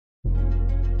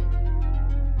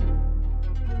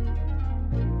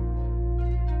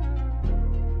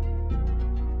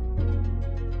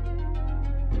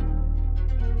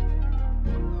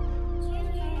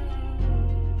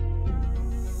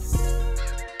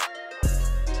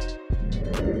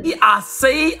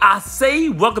I say,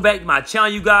 welcome back to my channel,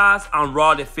 you guys. I'm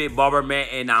RodTheFitBarber, man,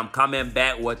 and I'm coming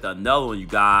back with another one, you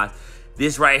guys.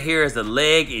 This right here is the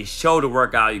leg and shoulder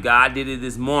workout, you guys. I did it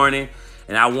this morning,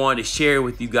 and I wanted to share it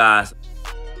with you guys.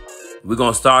 We're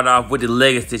gonna start off with the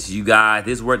leg extensions, you guys.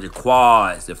 This works the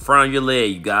quads, the front of your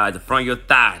leg, you guys, the front of your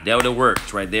thigh. That's what it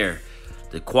works right there,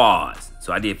 the quads.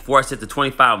 So I did 4 sets of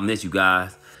 25 on this, you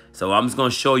guys. So I'm just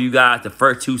gonna show you guys the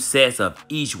first 2 sets of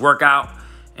each workout.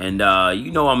 And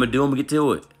you know what I'm gonna do, I'm gonna get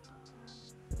to it.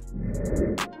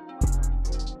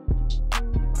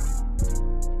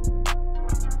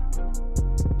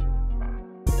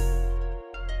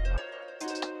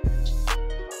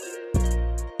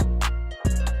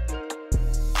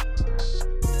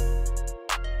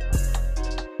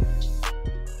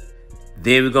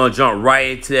 Then we're gonna jump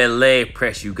right into that leg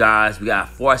press, you guys. We got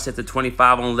 4 sets of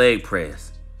 25 on leg press.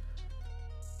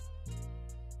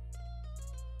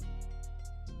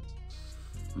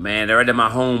 Man, they're right at my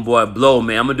homeboy Blow,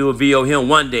 man. I'm gonna do a video of him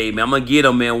one day, man. I'm gonna get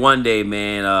him, man, one day,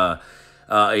 man.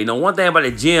 You know, one thing about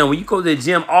the gym, when you go to the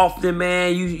gym often,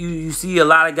 man, you see a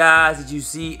lot of guys that you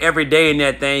see every day in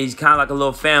that thing. He's kind of like a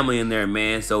little family in there,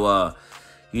 man. So,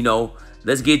 you know,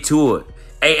 let's get to it.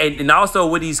 Hey, and also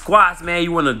with these squats, man,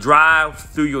 you wanna drive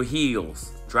through your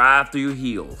heels. Drive through your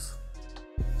heels.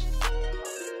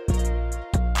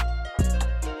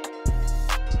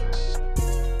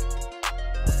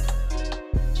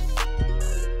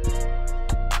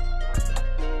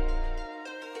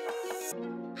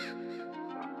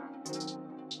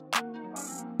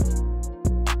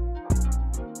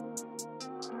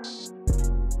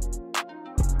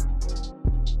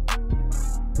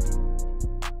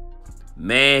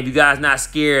 Man, if you guys not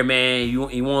scared, man, you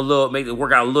want make the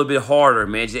workout a little bit harder,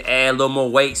 man. Just add a little more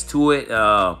weights to it,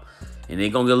 and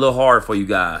it's gonna get a little harder for you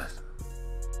guys.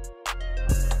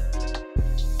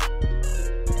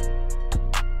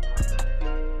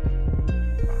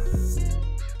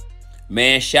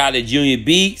 Man, shout out to Junior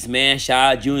Beats, man.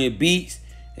 Shout out Junior Beats.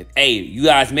 Hey, you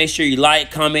guys make sure you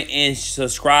like, comment, and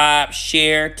subscribe,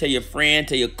 share, tell your friend,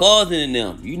 tell your cousin and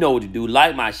them. You know what to do.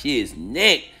 Like my shit is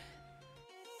neck.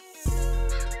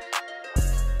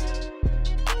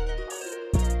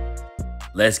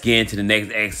 Let's get into the next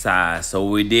exercise. So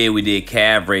what we did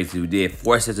calf raises. We did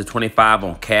 4 sets of 25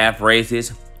 on calf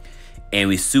raises. And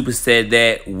we superset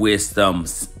that with some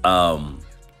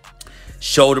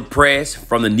shoulder press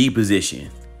from the knee position.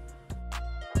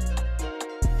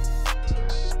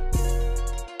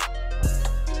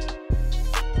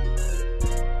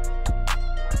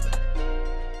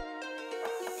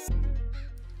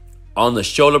 On the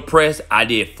shoulder press, I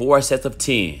did 4 sets of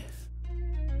 10.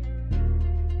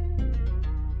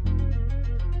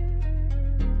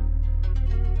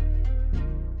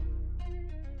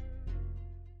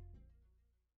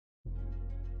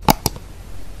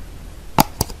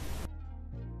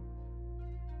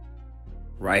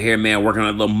 Right here, man, working on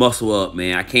a little muscle up,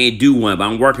 man. I can't do one, but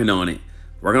I'm working on it.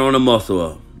 Working on the muscle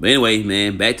up. But anyway,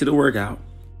 man, back to the workout.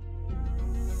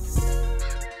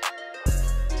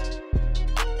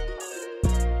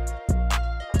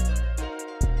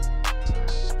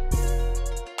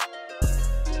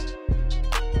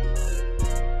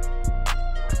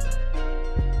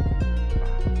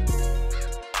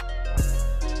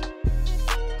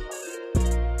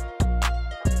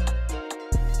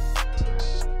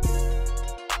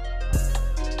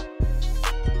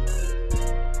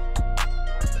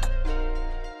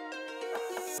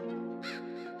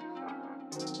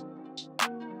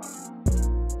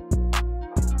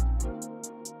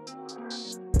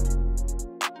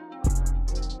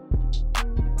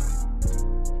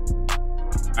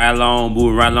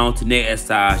 Moving right along to the next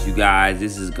exercise, you guys.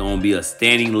 This is gonna be a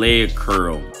standing leg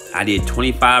curl. I did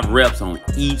 25 reps on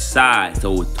each side,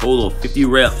 so a total of 50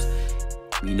 reps.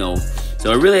 You know,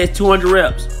 so it really is 200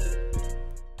 reps.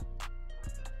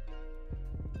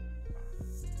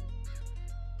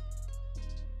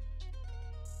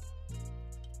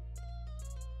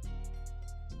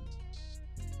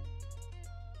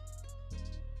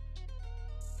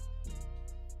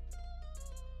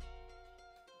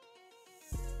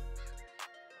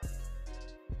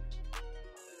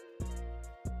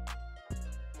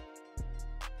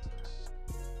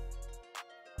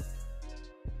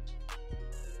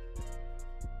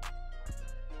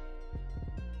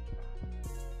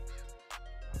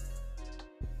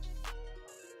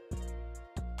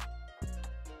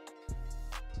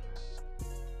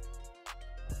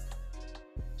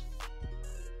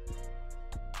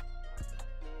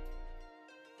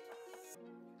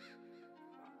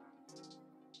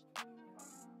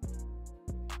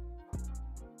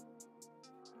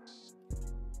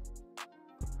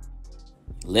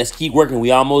 Let's keep working.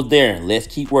 We almost there. Let's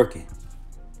keep working.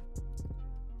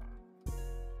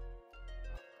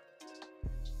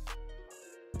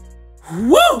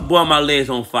 Woo! Boy, my legs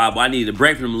on fire. Boy, I need a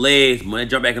break from them legs. When I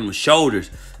jump back on the shoulders,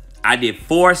 I did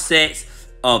 4 sets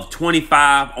of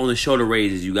 25 on the shoulder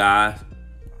raises, you guys.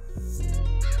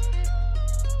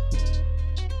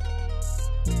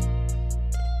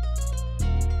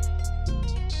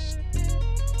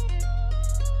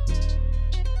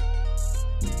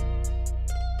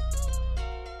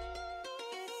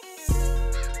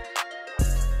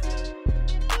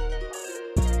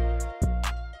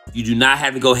 You do not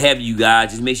have to go heavy, you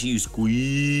guys. Just make sure you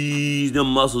squeeze them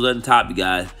muscles at the top, you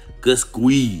guys. Good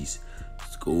squeeze.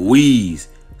 Squeeze.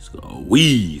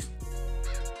 Squeeze.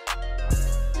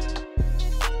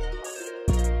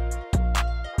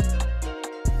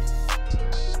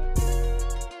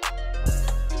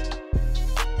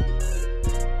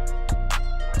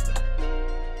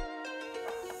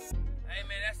 Hey,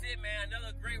 man, that's it, man.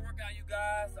 Another great workout, you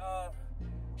guys.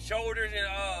 Shoulders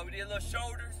and we did little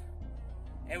shoulders.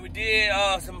 And we did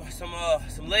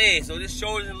some legs. So this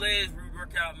shoulders and legs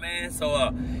workout, man.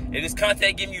 So if this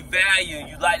content giving you value,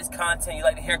 you like this content, you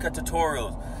like the haircut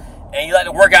tutorials, and you like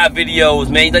the workout videos,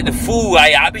 man, you like the food,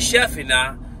 I be chefing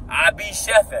now. I be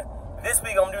chefing. This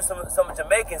week I'm gonna do some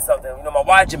Jamaican something. You know, my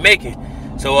wife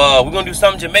Jamaican. So we're gonna do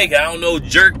something Jamaican. I don't know,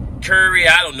 jerk curry,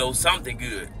 I don't know, something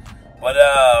good. But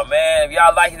man, if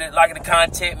y'all liking the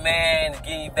content, man, it's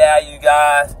giving you value,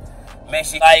 guys. Make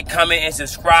sure you like, comment, and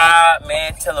subscribe,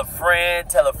 man. Tell a friend,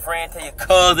 tell your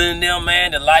cousin and them,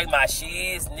 man, to like my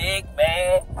shiz, Nick,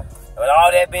 man. With all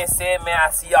that being said, man, I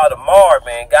see y'all tomorrow,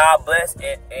 man. God bless,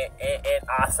 and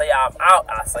I say I'm out.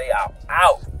 I say I'm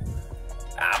out.